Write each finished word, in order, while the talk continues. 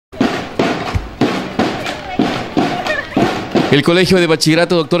El Colegio de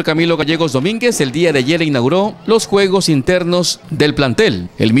Bachillerato Dr. Camilo Gallegos Domínguez el día de ayer inauguró los Juegos Internos del plantel.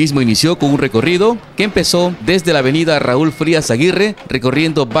 El mismo inició con un recorrido que empezó desde la avenida Raúl Frías Aguirre,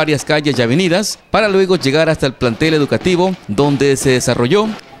 recorriendo varias calles y avenidas, para luego llegar hasta el plantel educativo, donde se desarrolló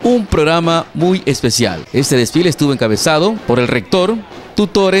un programa muy especial. Este desfile estuvo encabezado por el rector,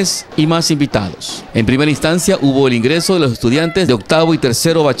 tutores y más invitados. En primera instancia hubo el ingreso de los estudiantes de octavo y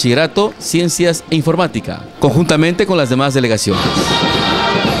tercero bachillerato, ciencias e informática, conjuntamente con las demás delegaciones.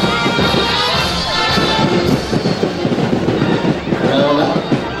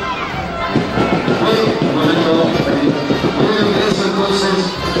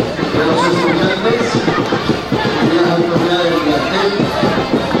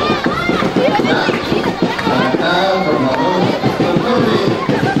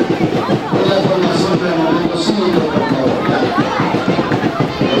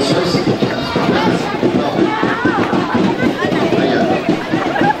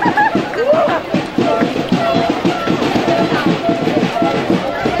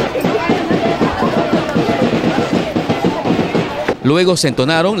 Luego se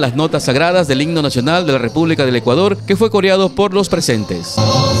entonaron las notas sagradas del himno nacional de la República del Ecuador, que fue coreado por los presentes.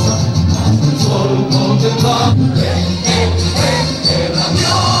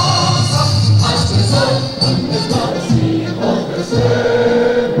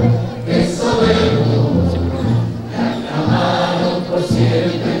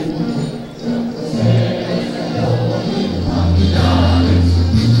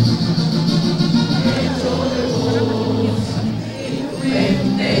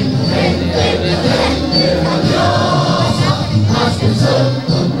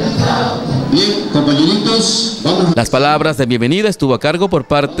 Bien, compañeritos, vamos. Las palabras de bienvenida estuvo a cargo por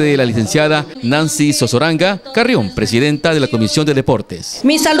parte de la licenciada Nancy Sosoranga Carrión, presidenta de la Comisión de Deportes.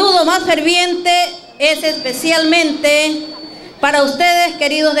 Mi saludo más ferviente es especialmente para ustedes,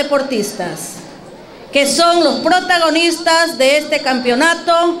 queridos deportistas, que son los protagonistas de este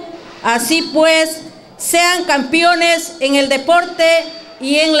campeonato. Así pues, sean campeones en el deporte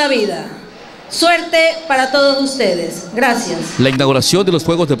y en la vida. Suerte para todos ustedes. Gracias. La inauguración de los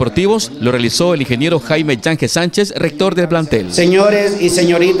Juegos Deportivos lo realizó el ingeniero Jaime Yange Sánchez, rector del plantel. Señores y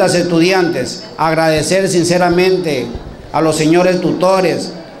señoritas estudiantes, agradecer sinceramente a los señores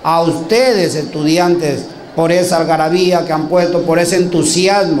tutores, a ustedes estudiantes, por esa algarabía que han puesto, por ese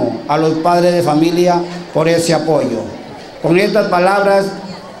entusiasmo, a los padres de familia, por ese apoyo. Con estas palabras,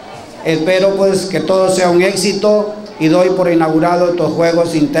 espero pues que todo sea un éxito y doy por inaugurado estos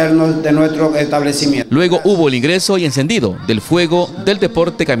Juegos Internos de nuestro establecimiento. Luego hubo el ingreso y encendido del fuego del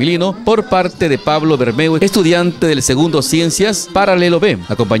deporte camilino por parte de Pablo Bermeo, estudiante del segundo Ciencias Paralelo B,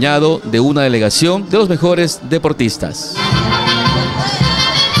 acompañado de una delegación de los mejores deportistas.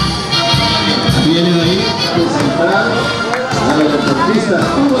 Vienen ahí a presentar a los deportistas,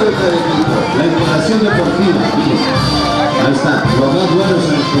 la Inaguración deportiva. Ahí está, los más buenos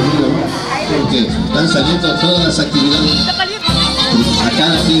han escogido, porque están saliendo todas las actividades.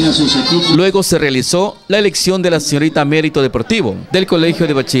 Acá tienen sus equipos. Luego se realizó la elección de la señorita Mérito Deportivo del Colegio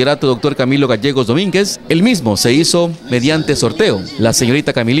de Bachillerato Dr. Camilo Gallegos Domínguez. El mismo se hizo mediante sorteo. La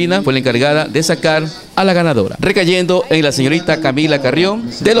señorita Camilina fue la encargada de sacar a la ganadora, recayendo en la señorita Camila Carrión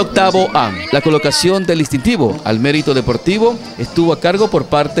del octavo A. La colocación del distintivo al Mérito Deportivo estuvo a cargo por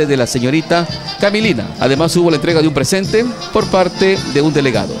parte de la señorita Camilina. Además hubo la entrega de un presente por parte de un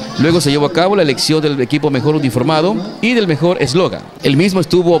delegado. Luego se llevó a cabo la elección del equipo mejor uniformado y del mejor eslogan. El mismo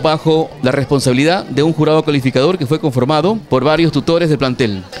estuvo bajo la responsabilidad de un jurado calificador que fue conformado por varios tutores del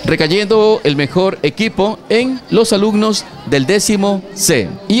plantel, recayendo el mejor equipo en los alumnos del décimo C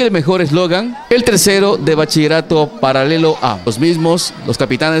y el mejor eslogan, el tercero de bachillerato paralelo A. Los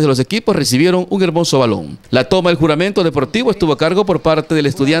capitanes de los equipos recibieron un hermoso balón. La toma del juramento deportivo estuvo a cargo por parte del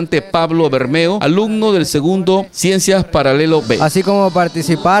estudiante Pablo Bermeo, alumno del segundo Ciencias Paralelo B. Así como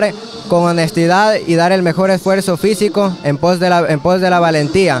participar con honestidad y dar el mejor esfuerzo físico en pos de la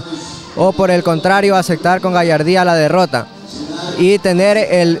valentía, o por el contrario aceptar con gallardía la derrota y tener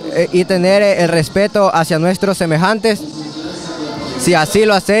el respeto hacia nuestros semejantes. Si así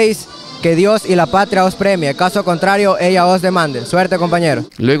lo hacéis, que Dios y la patria os premie, caso contrario ella os demande. Suerte, compañeros.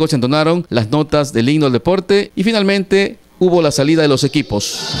 Luego se entonaron las notas del himno del deporte y finalmente hubo la salida de los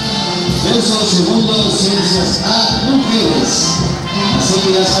equipos. Verso segundo, Ciencias A, mujeres. Así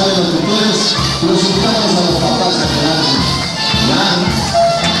que ya saben los tutores, los invitamos a los papás a quedarse.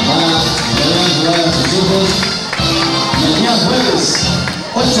 Van a jugar a sus hijos. Y el día jueves,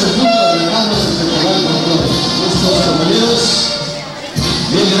 8 de junio, regalamos el festival con todos. Nuestros compañeros,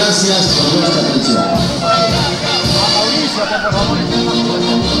 bien, gracias por nuestra atención.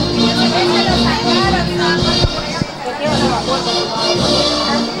 Por favor,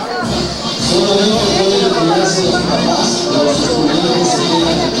 veces los papás o los estudiantes se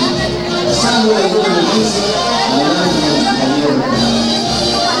quedan pasando alguna noticia adelante de los compañeros de penal.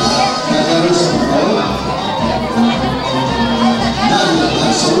 ¿Está eso, por favor? Nadie,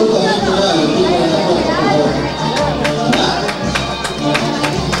 absolutamente nadie, el tipo de la puerta, por favor.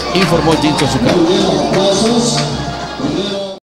 Informó Jinson Zucca. Muy bien, los aplausos.